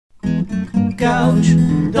couch,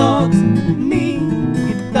 dogs, me,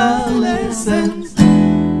 guitar lessons.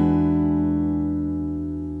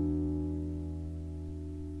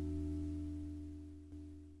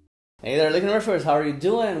 Hey there, LickNRiffers, how are you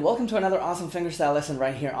doing? Welcome to another awesome fingerstyle lesson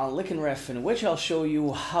right here on LickNRiff, in which I'll show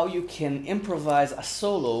you how you can improvise a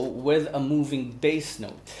solo with a moving bass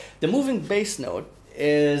note. The moving bass note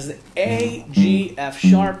is A, G, F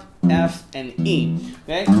sharp, F, and E.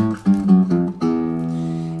 Okay?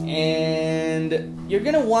 And you're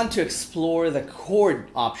gonna want to explore the chord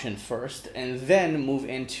option first and then move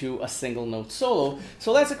into a single note solo.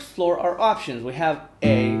 So let's explore our options. We have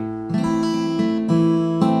A,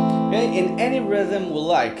 okay, in any rhythm we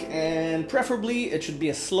like, and preferably it should be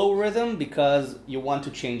a slow rhythm because you want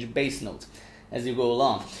to change bass notes as you go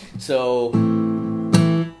along. So,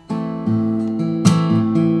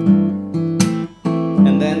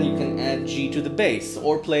 and then you can add G to the bass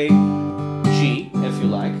or play G if you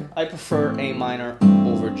like. I prefer A minor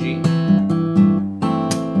over G.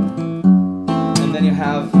 And then you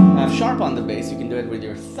have F sharp on the bass. You can do it with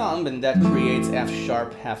your thumb, and that creates F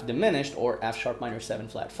sharp half diminished or F sharp minor 7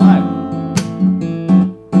 flat 5.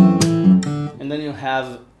 And then you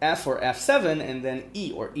have F or F7 and then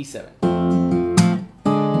E or E7.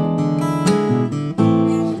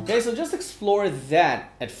 Okay, so just explore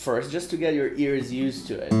that at first just to get your ears used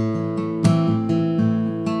to it.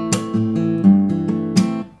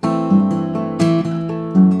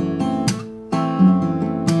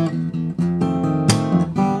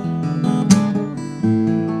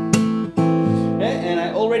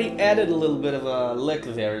 Added a little bit of a lick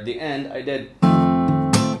there at the end. I did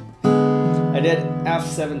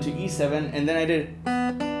F7 to E7, and then I did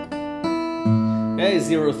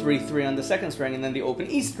 0, 3, 3 on the second string, and then the open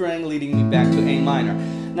E string leading me back to A minor.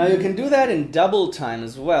 Now you can do that in double time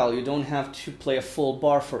as well. You don't have to play a full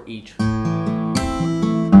bar for each.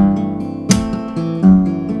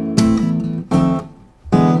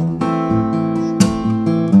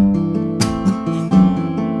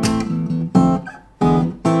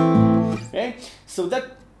 So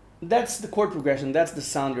that's the chord progression, that's the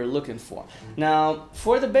sound you're looking for. Now,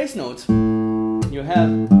 for the bass notes, you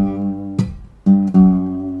have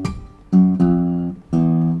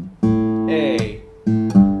A.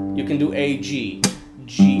 You can do A, G,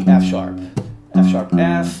 G, F sharp,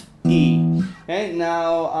 F, E. Okay,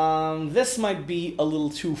 now this might be a little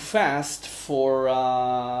too fast for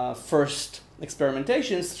first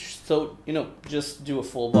experimentations, so just do a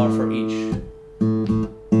full bar for each.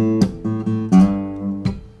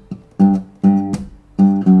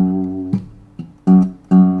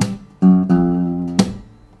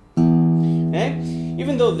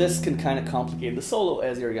 Even though this can kind of complicate the solo,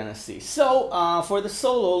 as you're gonna see. So for the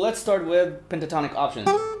solo, let's start with pentatonic options.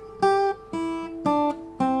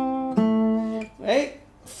 Okay,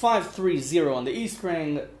 5, 3, 0 on the E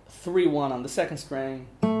string, 3, 1 on the second string,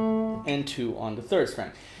 and 2 on the third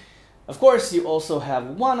string. Of course, you also have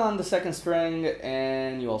 1 on the second string,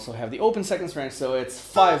 and you also have the open second string, so it's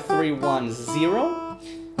 5, 3, 1, 0,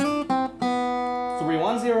 3,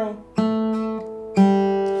 1, 0,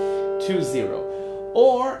 2, 0.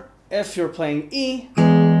 Or if you're playing E,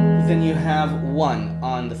 then you have 1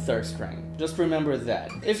 on the third string. Just remember that.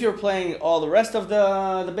 If you're playing all the rest of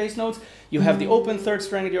the bass notes, you have the open third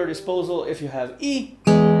string at your disposal. If you have E,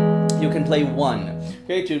 you can play 1,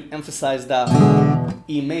 okay, to emphasize the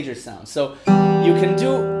E major sound. So you can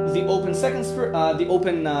do the open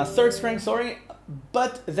third string, sorry,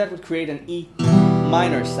 but that would create an E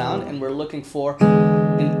minor sound, and we're looking for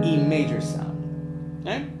an E major sound.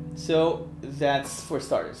 Okay, so that's for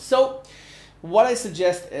starters. So what I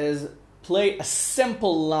suggest is play a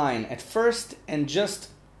simple line at first and just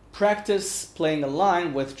practice playing a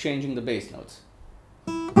line with changing the bass notes.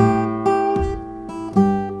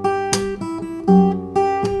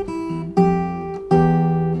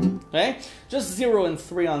 Okay, just 0 and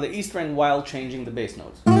 3 on the E string while changing the bass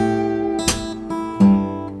notes.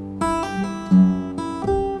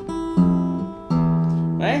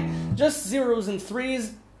 Okay, just 0s and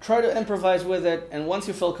 3s. Try to improvise with it, and once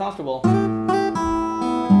you feel comfortable,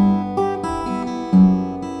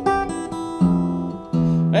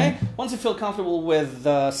 okay? Once you feel comfortable with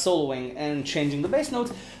soloing and changing the bass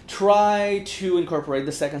notes, try to incorporate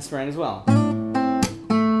the second string as well.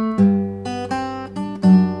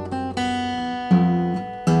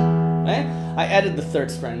 Okay? I added the third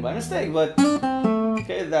string by mistake, but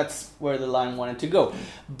okay, that's where the line wanted to go.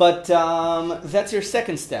 But that's your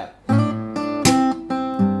second step.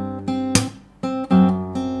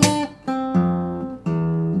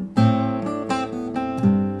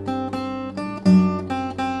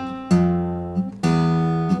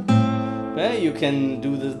 can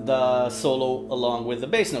do the solo along with the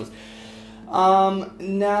bass notes.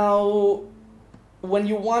 Now, when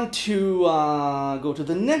you want to go to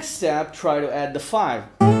the next step, try to add the 5.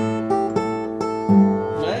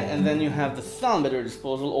 Okay, and then you have the thumb at your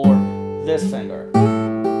disposal, or this finger.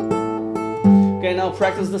 Okay, now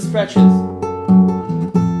practice the stretches.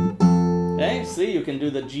 Okay, see, you can do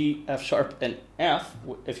the G, F sharp, and F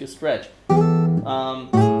if you stretch.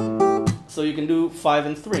 So you can do 5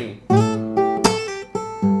 and 3.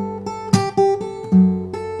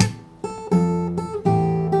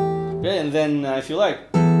 Okay, and then if you like,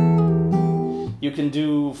 you can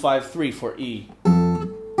do 5-3 for E.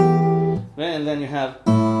 Okay, and then you have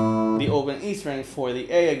the open E string for the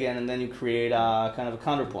A again, and then you create a kind of a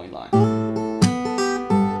counterpoint line.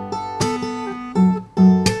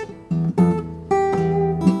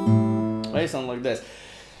 Right, something like this.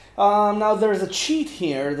 Now there's a cheat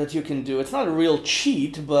here that you can do. It's not a real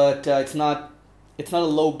cheat, but it's not a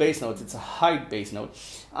low bass note. It's a high bass note.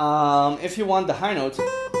 If you want the high notes,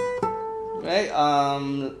 right?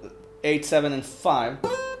 8, 7, and 5,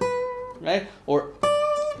 right? Or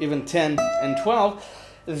even 10 and 12,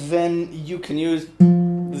 then you can use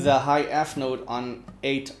the high F note on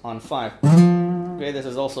 8 on 5. Okay, this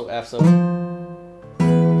is also F, so,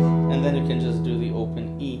 and then you can just do the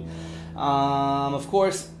open E. Of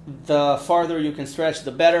course, the farther you can stretch,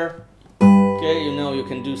 the better. Okay, you know, you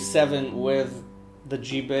can do 7 with the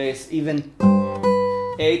G bass, even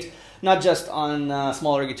 8, not just on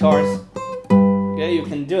smaller guitars. Okay, you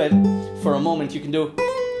can do it for a moment. You can do,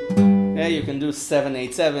 okay, you can do 7,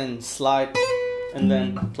 8, 7, slide, and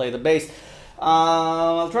then play the bass.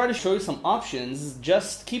 I'll try to show you some options.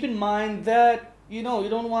 Just keep in mind that, you know, you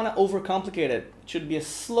don't want to overcomplicate it. It should be a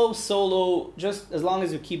slow solo. Just as long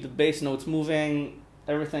as you keep the bass notes moving,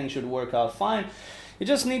 everything should work out fine. You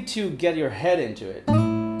just need to get your head into it.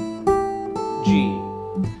 G.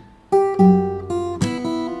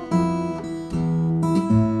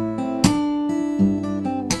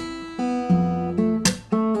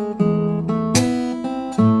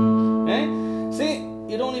 Okay? See,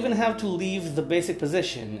 you don't even have to leave the basic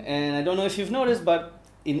position. And I don't know if you've noticed, but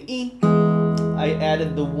in E, I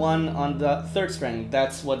added the 1 on the 3rd string.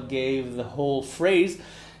 That's what gave the whole phrase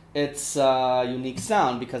its unique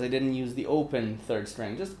sound, because I didn't use the open 3rd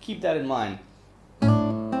string. Just keep that in mind.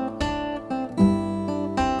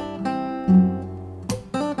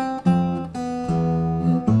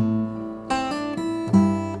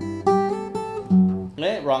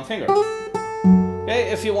 Okay, wrong finger.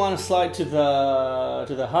 Okay, if you want to slide to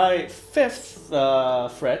the high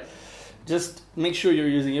 5th fret, just make sure you're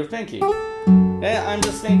using your pinky. Okay, I'm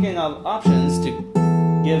just thinking of options to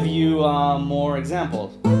give you more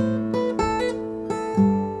examples.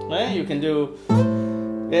 Okay, you can do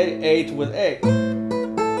 8 with A.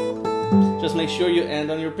 Just make sure you end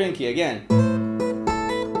on your pinky again.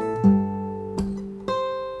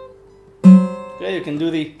 Okay, you can do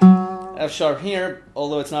the F sharp here,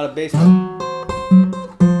 although it's not a bass note.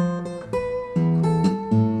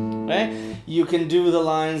 Okay, you can do the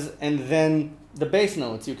lines and then the bass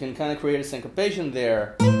notes. You can kind of create a syncopation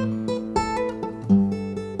there.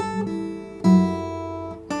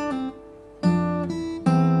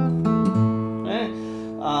 Okay.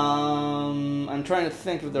 I'm trying to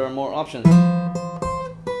think if there are more options.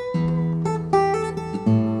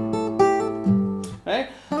 Okay.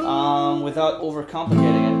 Without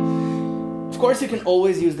overcomplicating it. Of course, you can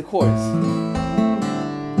always use the chords.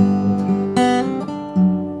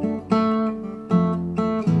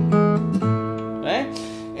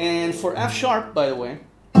 For F sharp, by the way,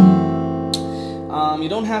 you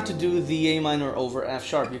don't have to do the A minor over F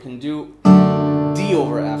sharp. You can do D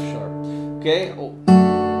over F sharp. Okay,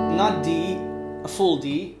 not D, a full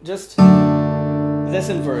D, just this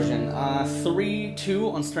inversion. 3, 2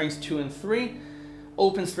 on strings 2 and 3,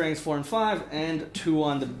 open strings 4 and 5, and 2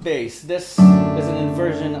 on the bass. This is an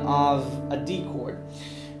inversion of a D chord.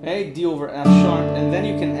 Okay, D over F sharp, and then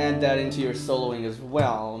you can add that into your soloing as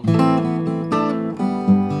well.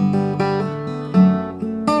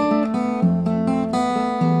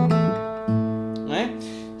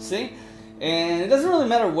 See? And it doesn't really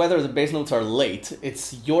matter whether the bass notes are late.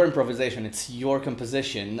 It's your improvisation, it's your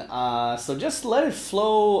composition. So just let it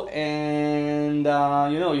flow, and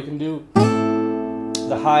you know, you can do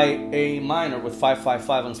the high A minor with 5, 5,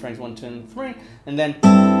 5 on strings 1, 2, and 3, and then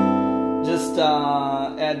just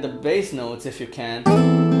add the bass notes if you can.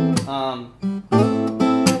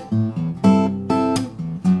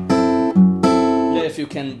 If you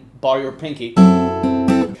can bar your pinky.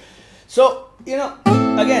 So, you know,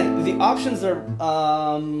 Again, the options are,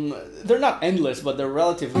 they're not endless, but they're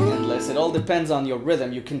relatively endless. It all depends on your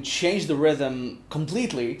rhythm. You can change the rhythm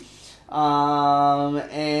completely,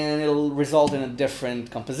 and it'll result in a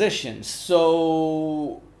different composition.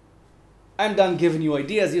 So I'm done giving you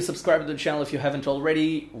ideas. You subscribe to the channel if you haven't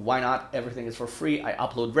already. Why not? Everything is for free. I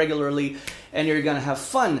upload regularly, and you're gonna have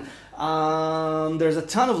fun. There's a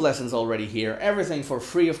ton of lessons already here. Everything for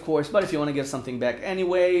free, of course, but if you want to give something back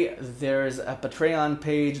anyway, there's a Patreon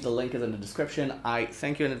page. The link is in the description. I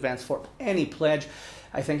thank you in advance for any pledge.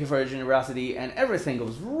 I thank you for your generosity, and everything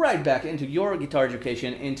goes right back into your guitar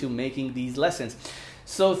education, into making these lessons.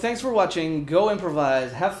 So thanks for watching. Go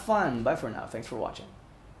improvise. Have fun. Bye for now. Thanks for watching.